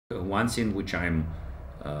One thing which I'm,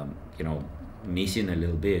 missing a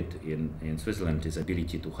little bit in Switzerland is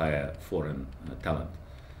ability to hire foreign talent.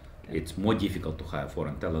 It's more difficult to hire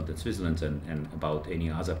foreign talent in Switzerland and about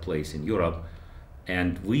any other place in Europe.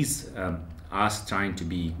 And with us trying to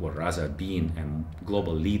be, or rather being a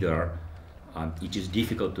global leader, it is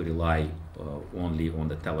difficult to rely only on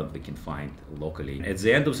the talent we can find locally. At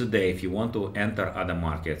the end of the day, if you want to enter other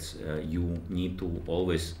markets, you need to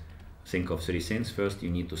always think of three things. First,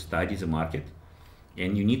 you need to study the market.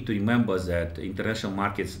 And you need to remember that international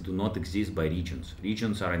markets do not exist by regions.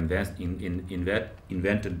 Regions are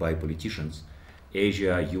invented by politicians.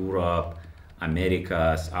 Asia, Europe,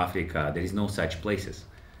 Americas, Africa, there is no such places.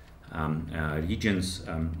 Regions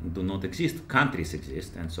do not exist, countries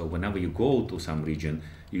exist. And so whenever you go to some region,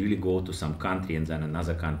 you really go to some country and then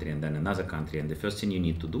another country and then another country. And the first thing you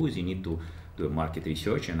need to do is you need to do a market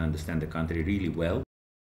research and understand the country really well.